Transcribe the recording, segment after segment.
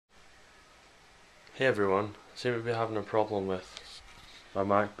Hey everyone, I seem to be having a problem with my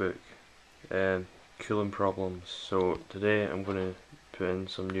MacBook, cooling problems, so today I'm going to put in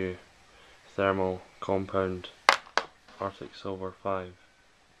some new thermal compound Arctic Silver 5.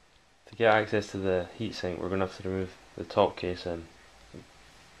 To get access to the heatsink we're going to have to remove the top casing.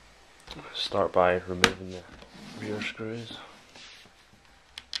 Start by removing the rear screws.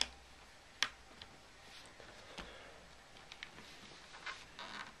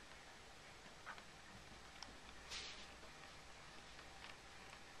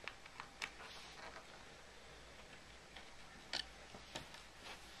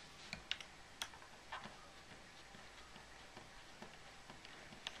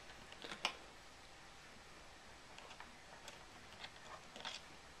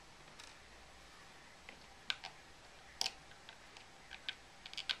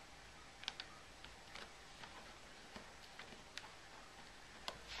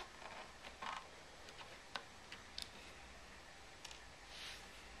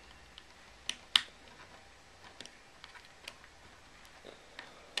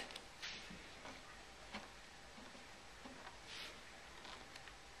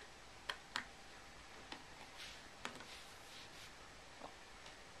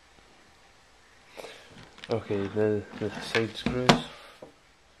 Okay, the side screws,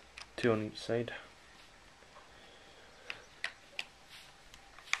 2 on each side.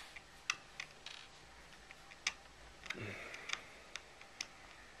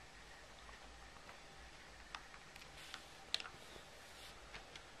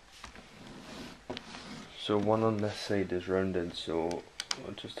 So one on this side is rounded, so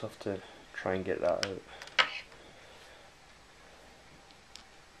I'll just have to try and get that out.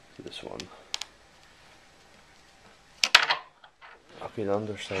 This one. Okay, the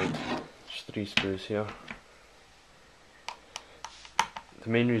underside, there's 3 screws here. The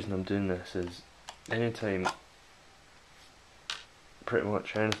main reason I'm doing this is anytime, pretty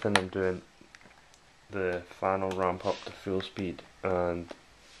much anything I'm doing, the fan will ramp up to full speed and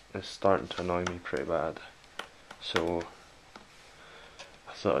it's starting to annoy me pretty bad. So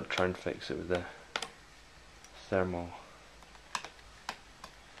I thought I'd try and fix it with the thermal.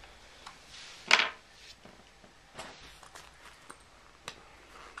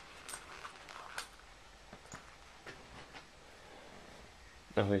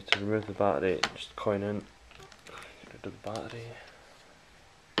 Okay, to remove the battery, just coin in, get rid of the battery.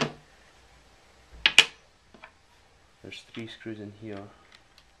 There's 3 screws in here,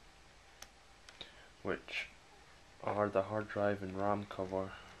 which are the hard drive and RAM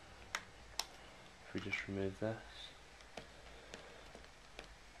cover. If we just remove this.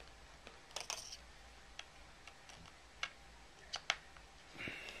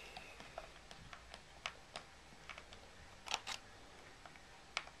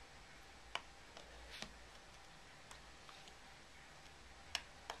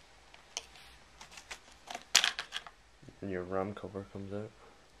 And your RAM cover comes out.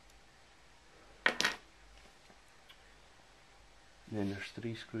 And then there's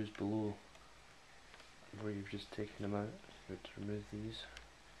 3 screws below where you've just taken them out. You have to remove these.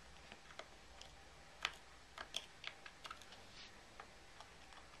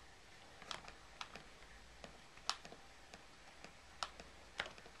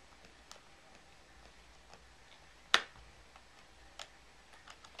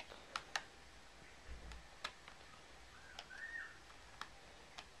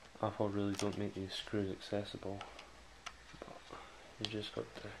 Apple really don't make these screws accessible, but you just got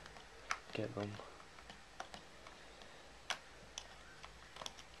to get them.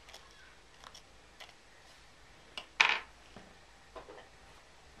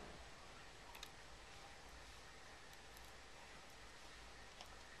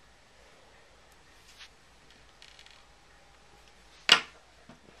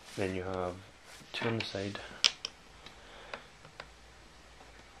 Then you have 2 on the side.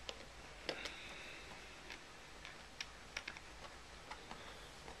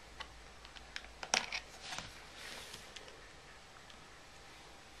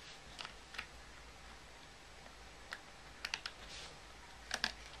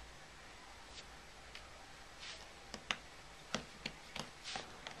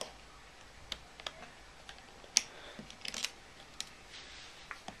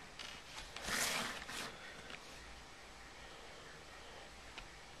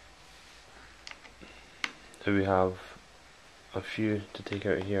 So we have a few to take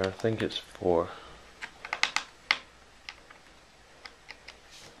out here. I think it's 4.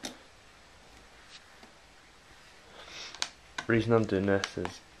 The reason I'm doing this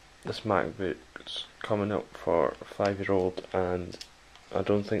is this MacBook's coming up for a 5-year-old and I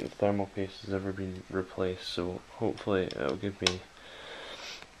don't think the thermal paste has ever been replaced, so hopefully it'll give me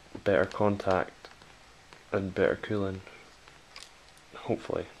better contact and better cooling.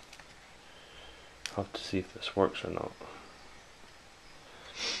 Hopefully. I'll have to see if this works or not.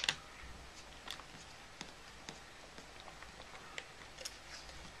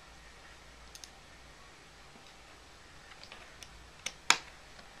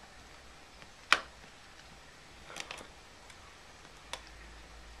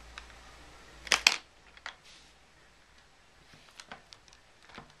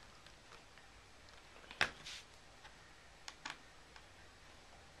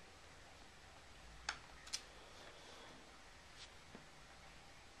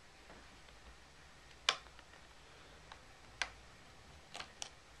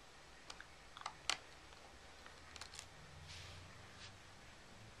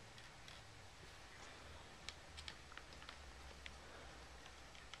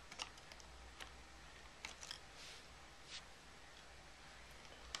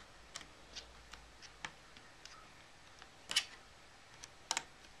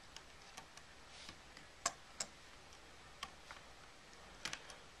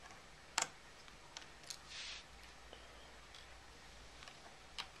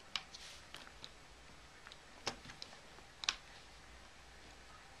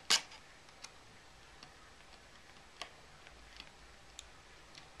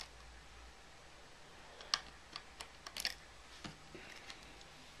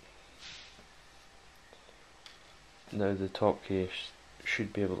 Now the top case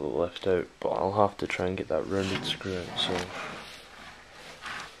should be able to lift out, but I'll have to try and get that rounded screw out, so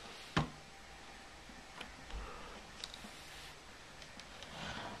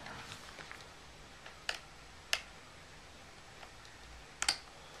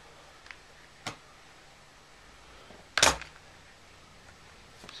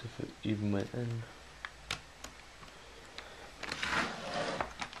see if it even went in.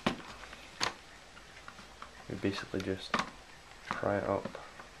 We basically just pry it up.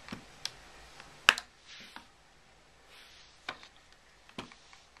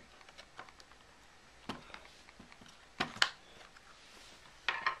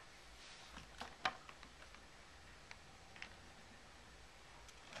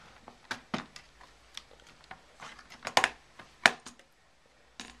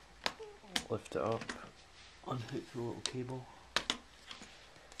 Lift it up, unhook the little cable,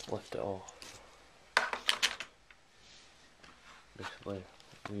 lift it off. Basically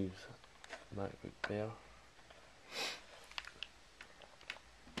leaves MacBook bare.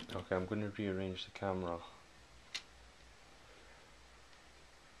 Okay, I'm going to rearrange the camera.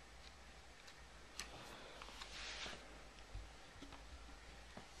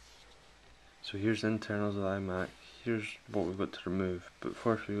 So here's the internals of the iMac. Here's what we've got to remove, but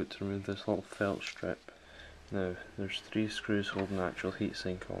first we've got to remove this little felt strip. Now, there's 3 screws holding the actual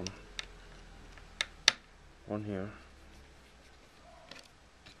heatsink on. One here.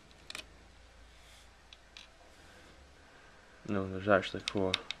 No, there's actually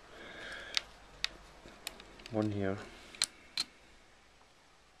 4. One here.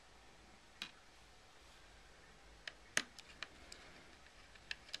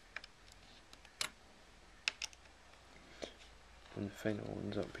 And the final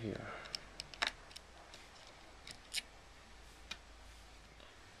one's up here.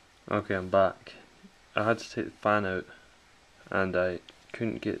 Okay, I'm back. I had to take the fan out and I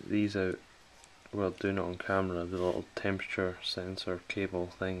couldn't get these out while doing it on camera, the little temperature sensor cable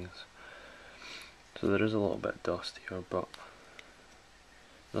things. So there is a little bit of dust here, but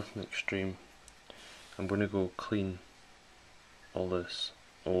nothing extreme. I'm going to go clean all this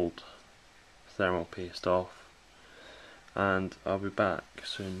old thermal paste off and I'll be back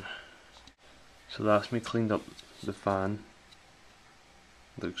soon. So that's me cleaned up the fan,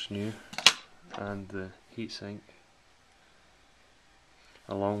 looks new, and the heatsink,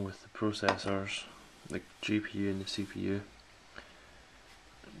 along with the processors, the GPU and the CPU.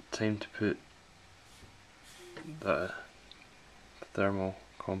 Time to put the thermal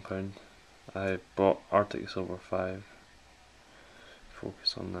compound. I bought Arctic Silver 5.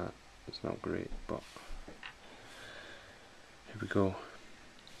 Focus on that, it's not great, but here we go.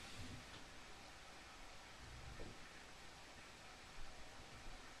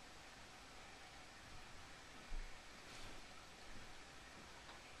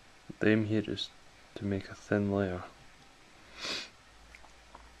 The aim here is to make a thin layer.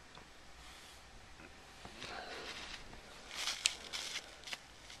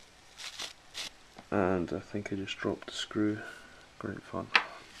 And I think I just dropped the screw. Great fun.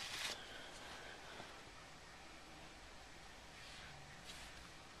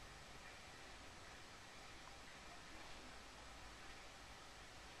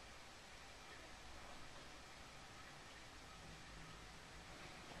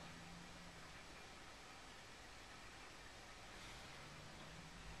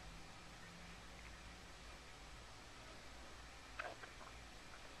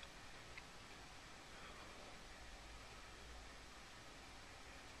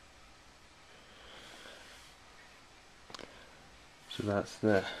 So that's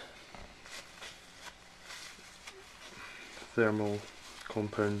the thermal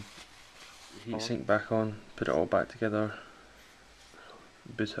compound heatsink back on, put it all back together,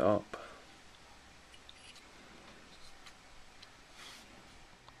 boot it up.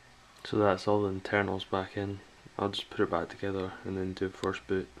 So that's all the internals back in. I'll just put it back together and then do first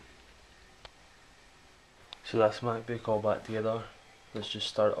boot. So that's MacBook all back together. Let's just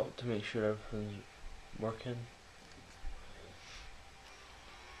start it up to make sure everything's working.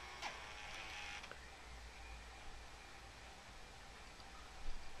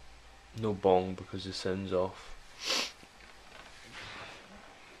 No bong because the sound's off,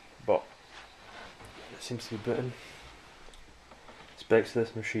 but it seems to be booting. Specs of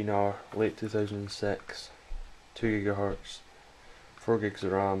this machine are late 2006, 2 GHz, 4 gigs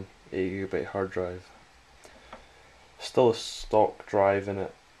of RAM, 8 GB hard drive. Still a stock drive in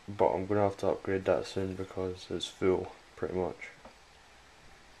it, but I'm going to have to upgrade that soon because it's full pretty much.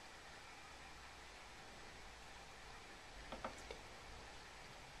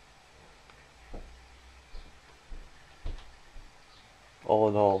 All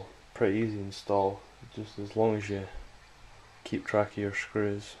in all, pretty easy to install, just as long as you keep track of your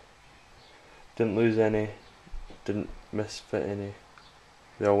screws. Didn't lose any, didn't misfit any,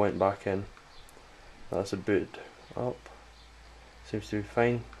 they all went back in. That's a boot up, seems to be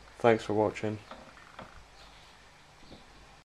fine. Thanks for watching.